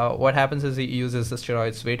 And what happens is he uses the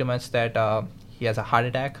steroids way too much that he has a heart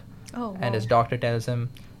attack. And his doctor tells him,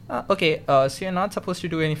 so you're not supposed to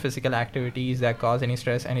do any physical activities that cause any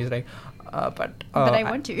stress. And he's like, but I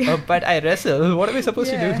want to. But I wrestle. What are we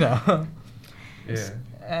supposed to do now? Yeah.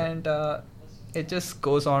 And it just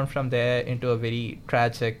goes on from there into a very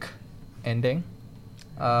tragic ending.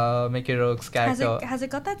 Mickey Rourke's character... Has it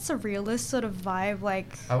got that surrealist sort of vibe?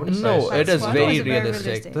 Like, I wouldn't say so. It is very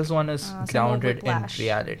realistic. This one is grounded in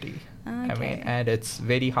reality. Okay. I mean, and it's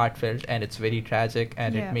very heartfelt, and it's very tragic,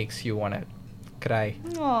 and it makes you want to cry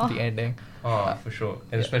at the ending. Oh, for sure.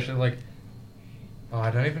 And especially like... I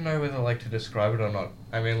don't even know whether like to describe it or not.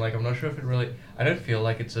 I mean, like, I'm not sure if it really... I don't feel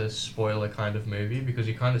like it's a spoiler kind of movie, because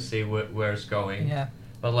you kind of see where it's going. Yeah.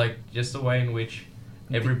 But like, just the way in which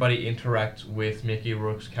everybody interacts with Mickey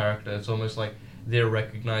Rourke's character, it's almost like they're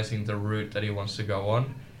recognizing the route that he wants to go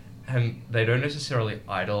on, and they don't necessarily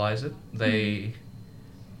idolize it. They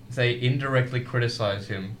indirectly criticize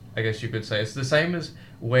him, I guess you could say. It's the same as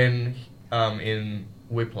when in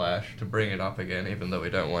Whiplash, to bring it up again, even though we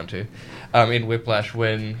don't want to, in Whiplash,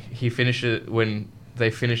 when they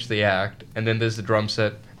finish the act, and then there's the drum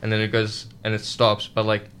set, and then it goes and it stops, but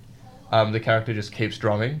like the character just keeps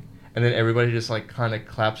drumming, and then everybody just like kind of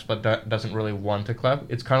claps but doesn't really want to clap.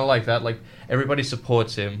 It's kind of like that. Like, everybody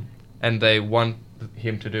supports him and they want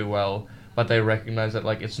him to do well, but they recognize that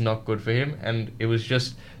like it's not good for him. And it was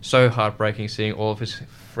just so heartbreaking seeing all of his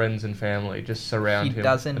friends and family just surround him. He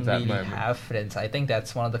doesn't at that really moment. have friends. I think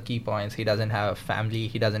that's one of the key points. He doesn't have a family.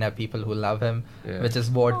 He doesn't have people who love him, which is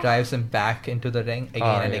what drives him back into the ring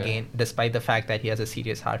again and again, despite the fact that he has a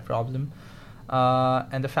serious heart problem.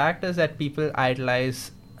 And the fact is that people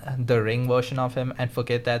idolize the ring version of him and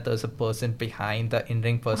forget that there's a person behind the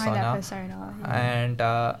in-ring persona. And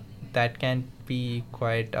that can be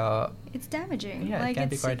quite... it's damaging. Yeah, like, it can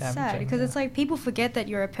be quite damaging. Sad, because it's like people forget that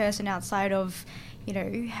you're a person outside of, you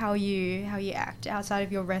know, how you act, outside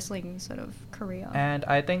of your wrestling sort of career. And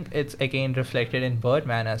I think it's again reflected in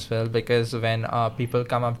Birdman as well, because when people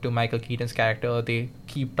come up to Michael Keaton's character, they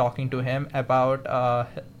keep talking to him about...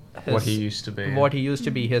 what he used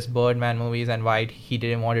to be, his Birdman movies, and why he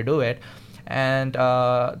didn't want to do it. And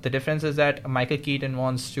the difference is that Michael Keaton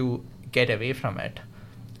wants to get away from it.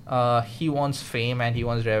 He wants fame and he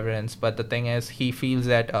wants reverence, but the thing is, he feels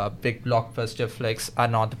that big blockbuster flicks are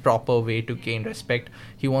not the proper way to gain respect.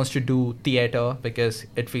 He wants to do theater because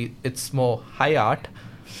it's more high art.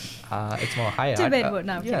 Debate what?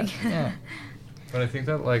 No, I'm kidding. Yeah. But I think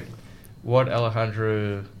that like what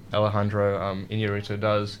Alejandro Iñárritu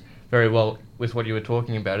does very well with what you were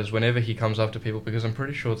talking about is whenever he comes up to people, because I'm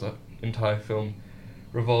pretty sure the entire film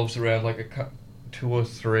revolves around like two or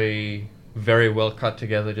three very well cut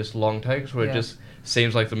together just long takes where it just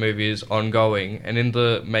seems like the movie is ongoing, and in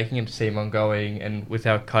the making it seem ongoing and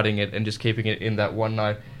without cutting it and just keeping it in that one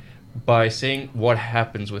night, by seeing what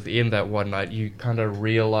happens within that one night, you kind of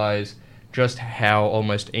realize just how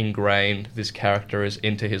almost ingrained this character is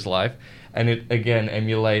into his life. And it again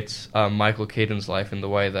emulates Michael Keaton's life in the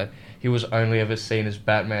way that he was only ever seen as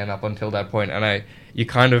Batman up until that point. And you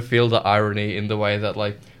kind of feel the irony in the way that,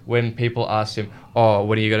 like, when people asked him, "Oh,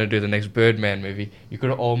 when are you going to do the next Birdman movie?" you could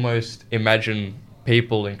almost imagine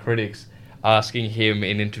people and critics asking him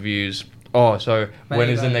in interviews, "Oh, so when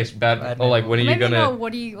is the next Batman? Or like, when are you going to?" Not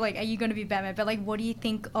what do you like? Are you going to be Batman? But like, what do you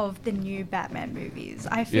think of the new Batman movies?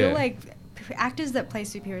 I feel like actors that play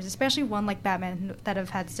superheroes, especially one like Batman that have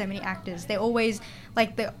had so many actors, they always,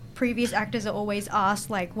 like, the previous actors are always asked,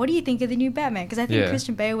 like, what do you think of the new Batman? Because I think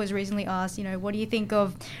Christian Bale was recently asked, you know, what do you think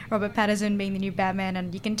of Robert Pattinson being the new Batman?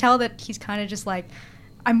 And you can tell that he's kind of just like,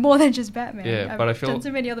 I'm more than just Batman. Yeah, I've but I feel done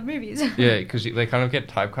so many other movies. Yeah, because they kind of get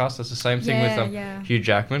typecast. That's the same thing with Hugh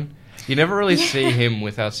Jackman. You never really see him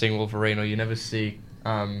without seeing Wolverine, or you never see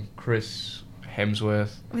Chris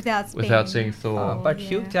Hemsworth without seeing Thor. But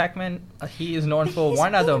Hugh Jackman, he is known for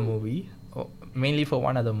one other movie, mainly for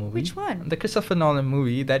one other movie. Which one? The Christopher Nolan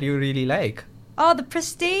movie that you really like. Oh, The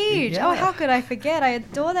Prestige. Yeah. Oh, how could I forget? I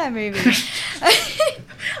adore that movie.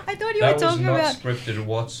 I thought you were talking about... That was not scripted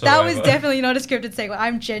whatsoever. That was definitely not a scripted sequel.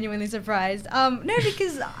 I'm genuinely surprised. No,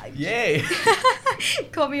 because... Yay!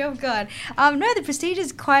 Caught me off guard. No, The Prestige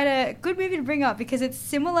is quite a good movie to bring up because it's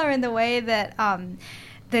similar in the way that...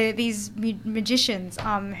 these magicians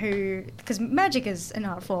who, because magic is an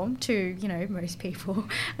art form to most people.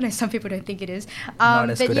 I know some people don't think it is. Not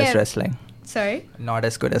as good as wrestling. Sorry? Not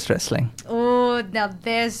as good as wrestling. Oh, now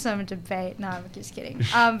there's some debate. No, I'm just kidding.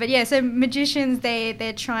 But yeah, so magicians,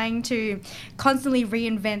 they're trying to constantly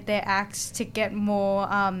reinvent their acts to get more,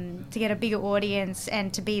 to get a bigger audience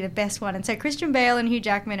and to be the best one. And so Christian Bale and Hugh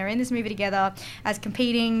Jackman are in this movie together as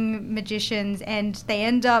competing magicians, and they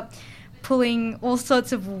end up pulling all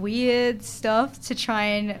sorts of weird stuff to try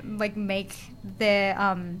and make their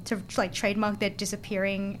trademark their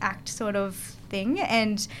disappearing act sort of thing.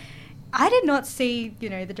 And I did not see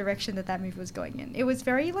the direction that movie was going in. It was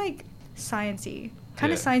very sciencey,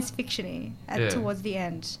 kind of science fiction-y towards the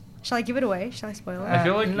end. Shall I give it away? Shall I spoil it? I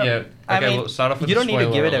feel like no. Okay, I mean, we'll start off with you don't need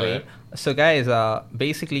to give it spoiler away. alert. So guys,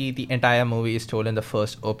 basically the entire movie is told in the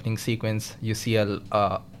first opening sequence. You see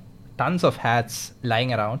tons of hats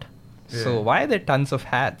lying around. Yeah. So why are there tons of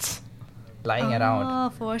hats lying around? Oh,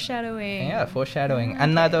 foreshadowing. Yeah, foreshadowing. Okay.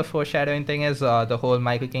 Another foreshadowing thing is the whole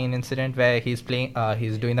Michael Caine incident where he's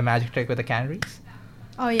doing the magic trick with the canaries.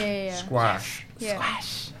 Oh, yeah. Squash. Yeah.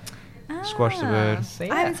 Squash. Squash the bird. So,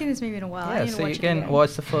 I haven't seen this movie in a while. I Yeah, need to so watch you it can again.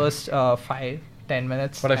 watch the first 5-10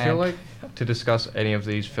 minutes. But I feel and- like to discuss any of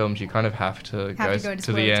these films, you kind of have to go to go into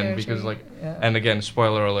to the spoiler end because, territory. Yeah. and again,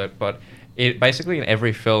 spoiler alert. But it basically in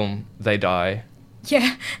every film they die.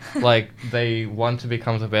 Yeah. They want to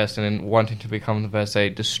become the best, and in wanting to become the best, they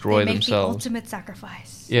destroy they make themselves. the ultimate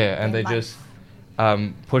sacrifice. Yeah, and Their they life.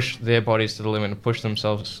 just push their bodies to the limit and push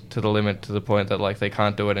themselves to the limit to the point that they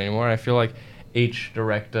can't do it anymore. And I feel like each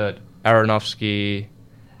director, Aronofsky,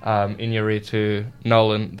 Iñárritu,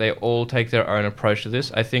 Nolan, they all take their own approach to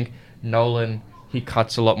this. I think Nolan, he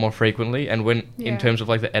cuts a lot more frequently, and in terms of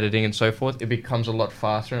the editing and so forth, it becomes a lot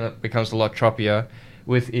faster and it becomes a lot choppier.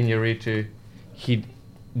 With Iñárritu, he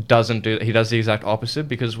doesn't do that. He does the exact opposite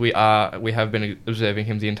because we have been observing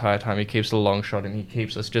him the entire time. He keeps the long shot and he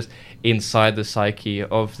keeps us just inside the psyche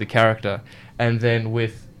of the character. And then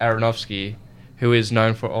with Aronofsky, who is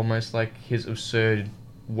known for almost his absurd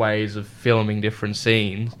ways of filming different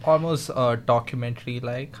scenes. Almost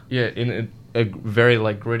documentary-like. Yeah, in a very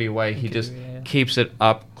gritty way. He just Yeah. keeps it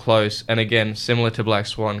up close. And again, similar to Black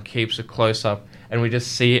Swan, keeps it close up. And we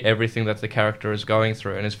just see everything that the character is going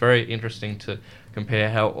through. And it's very interesting to compare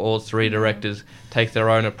how all three directors take their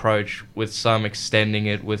own approach, with some extending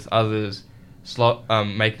it, with others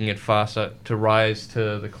making it faster to rise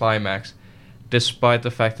to the climax. Despite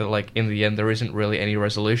the fact that, in the end, there isn't really any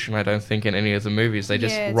resolution, I don't think, in any of the movies. They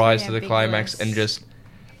just it's rise very to the climax and ambiguous. just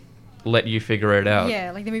let you figure it out.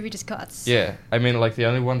 Yeah, the movie just cuts. Yeah. I mean, the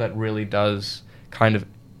only one that really does kind of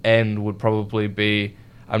end would probably be...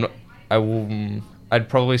 I'd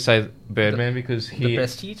probably say Birdman because he... The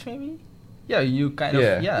Prestige, maybe? Yeah, you kind Yeah.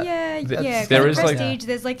 of... Yeah. Yeah. There There is, is Prestige.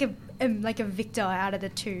 There's a victor out of the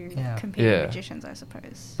two competing Yeah. magicians, I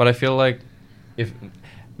suppose. But I feel if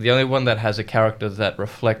the only one that has a character that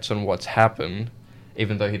reflects on what's happened,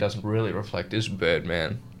 even though he doesn't really reflect, is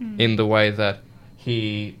Birdman, in the way that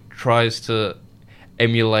he tries to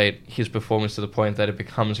emulate his performance to the point that it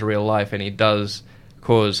becomes real life, and he does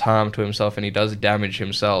cause harm to himself and he does damage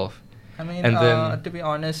himself. I mean, And then- to be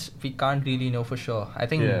honest, we can't really know for sure. I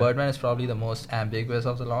think Yeah. Birdman is probably the most ambiguous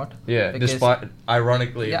of the lot. Yeah, because- despite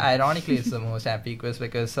ironically. Yeah, ironically, it's the most ambiguous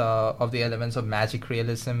because of the elements of magic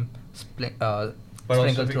realism But also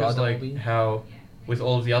sprinkled because throughout the movie. how with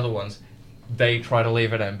all of the other ones, they try to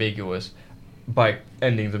leave it ambiguous by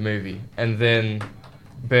ending the movie, and then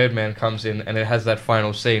Birdman comes in and it has that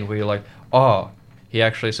final scene where you're like, oh, he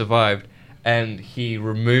actually survived, and he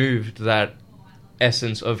removed that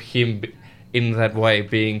essence of him in that way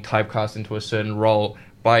being typecast into a certain role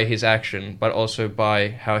by his action, but also by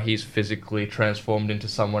how he's physically transformed into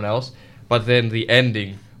someone else. But then the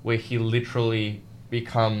ending where he literally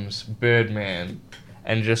becomes Birdman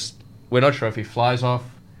and just, we're not sure if he flies off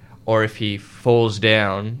or if he falls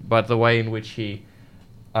down, but the way in which he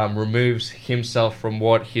removes himself from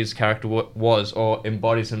what his character was or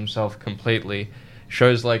embodies himself completely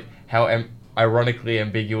shows how ironically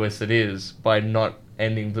ambiguous it is by not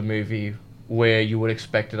ending the movie where you would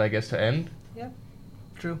expect it, I guess, to end. Yeah,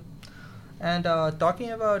 true. And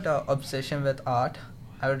talking about obsession with art,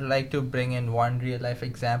 I would like to bring in one real life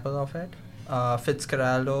example of it.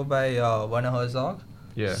 Fitzcarraldo by Werner Herzog.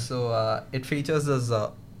 Yeah. So it features this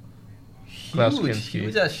Klaus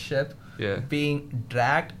huge ass ship Yeah. being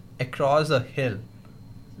dragged across a hill,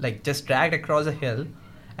 like just dragged across a hill,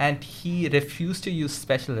 and he refused to use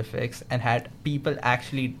special effects and had people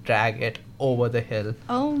actually drag it over the hill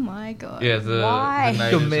Oh my god. Yeah, the Why? night-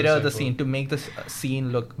 to Natives mirror are the so scene, cool. to make the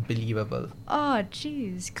scene look believable. Oh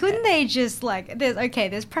jeez. Couldn't they just like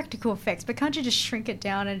there's practical effects, but can't you just shrink it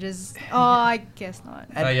down and just I guess not.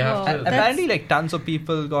 And, you have to- and apparently, like tons of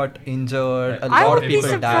people got injured. A I I lot would of be people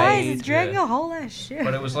surprised. died. It's dragging Yeah. a whole ass shit.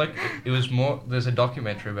 But it was like it was more. There's a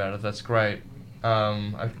documentary about it. That's great.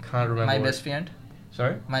 I can't remember. My what- best friend.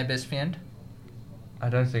 Sorry. My best friend. I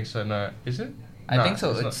don't think so. No, is it? I No, think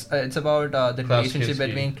so. not. It's about the Klaus relationship Kinski.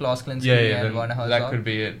 between Klaus Kinski Yeah, and then Werner Herzog. that could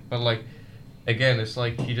be it. But like, again, it's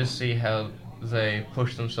like you just see how they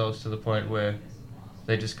push themselves to the point where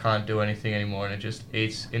they just can't do anything anymore, and it just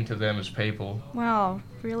eats into them as people. Wow,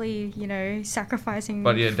 really, sacrificing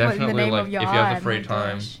But yeah, in the definitely name like of if your you art. have the free my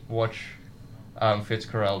time, gosh. watch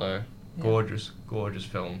Fitzcarraldo. Yeah. Gorgeous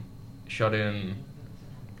film. Shot in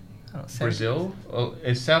Oh, Brazil? Oh,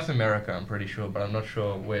 it's South America, I'm pretty sure, but I'm not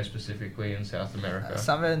sure where specifically in South America.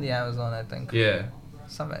 Somewhere in the Amazon, I think. Yeah,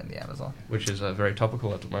 Somewhere in the Amazon. which is very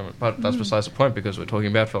topical at the moment. But that's Mm. besides the point because we're talking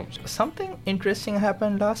about films. Something interesting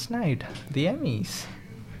happened last night. The Emmys.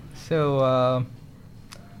 So,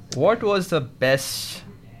 what was the best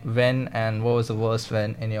win and what was the worst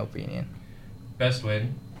win in your opinion? Best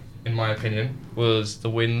win, in my opinion, was the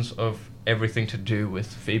wins of everything to do with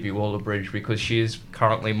Phoebe Waller-Bridge because she is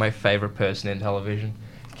currently my favourite person in television.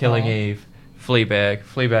 Killing Aw. Eve,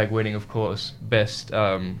 Fleabag winning, of course, best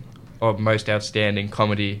or most outstanding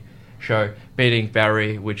comedy show, beating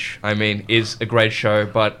Barry, which I mean is a great show,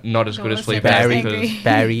 but not as good as No, Fleabag I Barry, because agree.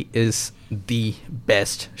 Barry is the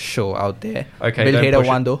best show out there. Okay, Bill don't Hader push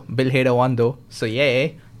won it. though. Bill Hader won though. So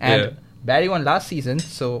yay. And Yeah. Barry won last season.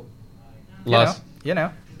 So Last- you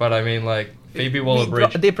know. But I mean, like Phoebe We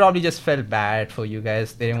Waller-Bridge. they probably just felt bad for you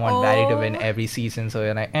guys. They didn't want Barry to win Oh. every season, so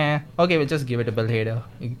you're like, okay, we'll just give it to Bill Hader.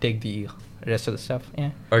 You can take the rest of the stuff. Yeah.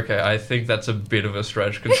 Okay, I think that's a bit of a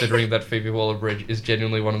stretch considering that Phoebe Waller-Bridge is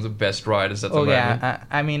genuinely one of the best writers at the Oh moment. yeah,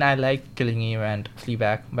 I mean I like Killing Eve and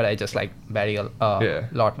Fleabag, but I just like Barry a Yeah.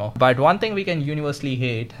 lot more. But one thing we can universally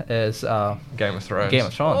hate is Game of Thrones. Game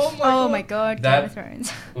of Thrones. Oh my god, That- Game of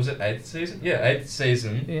Thrones. Was it 8th season? Yeah, 8th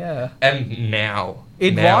season. Yeah. And now.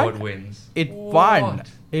 It now won? it wins. It What? won.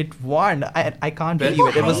 It won. I can't People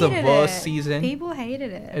believe it. It was the hated worst it. season. People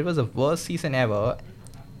hated it. It was the worst season ever,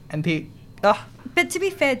 and they. But to be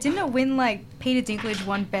fair, didn't it win like Peter Dinklage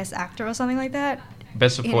won Best Actor or something like that?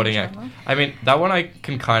 Best In a supporting actor. drama. I mean, that one I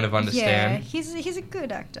can kind of Yeah, understand. he's a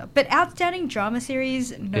good actor. But outstanding drama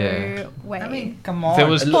series, no Yeah. way. I mean, come on. There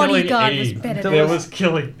was Bodyguard Killing was Eve. better There than was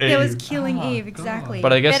Killing Eve. There was Killing Oh, Eve, God. exactly.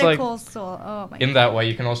 But I guess, Better like, Call Saul. Oh my In god. that way,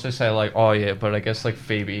 you can also say, like, oh yeah, but I guess, like,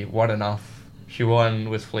 Phoebe won enough. She won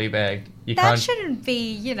with Fleabag. You That can't. shouldn't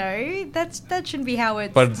be, that shouldn't be how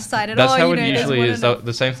it's But decided. that's oh, how you it know, there's usually one is. enough.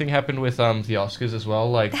 The same thing happened with the Oscars as well.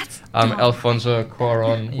 Like That's dumb. Alfonso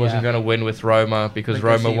Cuarón wasn't Yeah. going to win with Roma because Because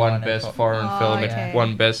Roma he won won it Best for- Foreign Oh, Film. okay. It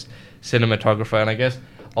won Best Cinematographer. And I guess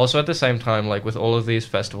also at the same time, like with all of these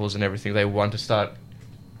festivals and everything, they want to start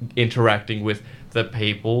interacting with the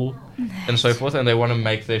people and so forth, and they want to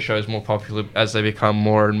make their shows more popular as they become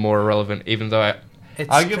more and more relevant. Even though It's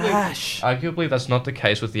arguably, trash. that's not the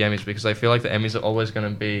case with the Emmys because I feel like the Emmys are always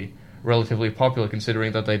going to be relatively popular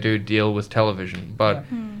considering that they do deal with television, but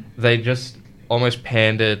Yeah. they just almost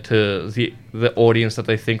pander to the audience that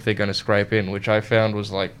they think they're going to scrape in, which I found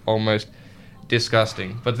was like almost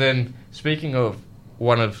disgusting. But then speaking of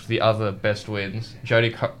one of the other best wins,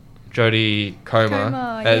 Jodie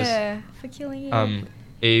Comer as yeah, for Killing Eve.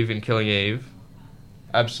 Eve in Killing Eve,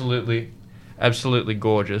 absolutely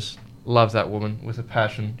gorgeous. Love that woman with a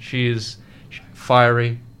passion. She is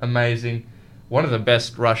fiery, amazing. One of the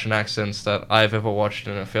best Russian accents that I've ever watched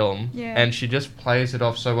in a film. Yeah. And she just plays it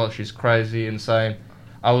off so well. She's crazy, insane.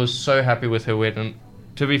 I was so happy with her win. And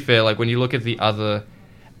to be fair, like when you look at the other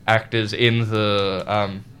actors in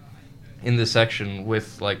the section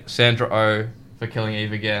with like Sandra Oh for Killing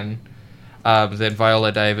Eve again, then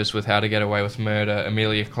Viola Davis with How to Get Away with Murder,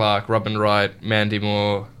 Emilia Clarke, Robin Wright, Mandy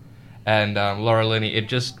Moore, and Laura Linney. It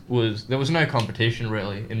just was... There was no competition,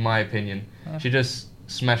 really, in my opinion. Yeah. She just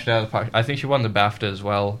smashed it out of the park. I think she won the BAFTA as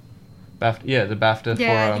well. The BAFTA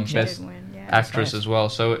Yeah, I for think she Best did win, yeah. Actress Nice. as well.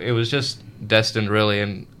 So it was just destined, really,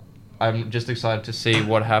 and I'm just excited to see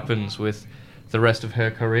what happens with the rest of her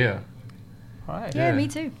career. Alright. Yeah, yeah. me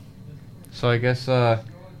too. So I guess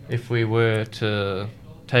if we were to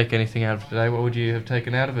take anything out of today, what would you have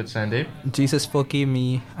taken out of it, Sandeep? Jesus forgive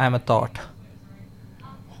me, I'm a thought.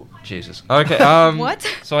 Jesus. Okay. What?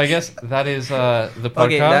 So I guess that is the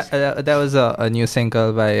podcast. Okay, that was a new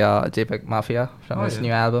single by JPEG Mafia from his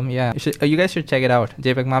new album. Yeah, you guys should check it out.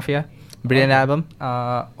 JPEG Mafia, brilliant album.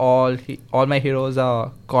 All my heroes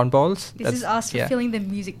are cornballs. This is us fulfilling the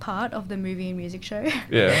music part of the movie and music show.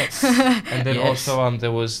 Yeah. And then also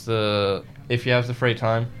there was if you have the free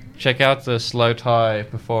time, check out the Slow Tie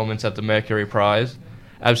performance at the Mercury Prize.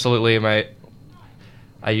 Absolutely amazing.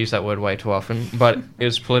 I use that word way too often, but it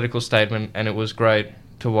was a political statement and it was great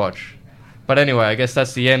to watch. But anyway, I guess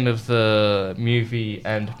that's the end of the movie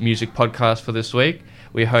and music podcast for this week.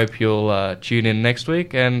 We hope you'll tune in next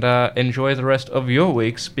week and enjoy the rest of your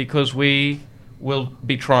weeks, because we will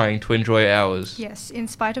be trying to enjoy ours. Yes, in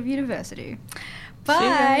spite of university.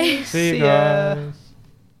 Bye. See you guys.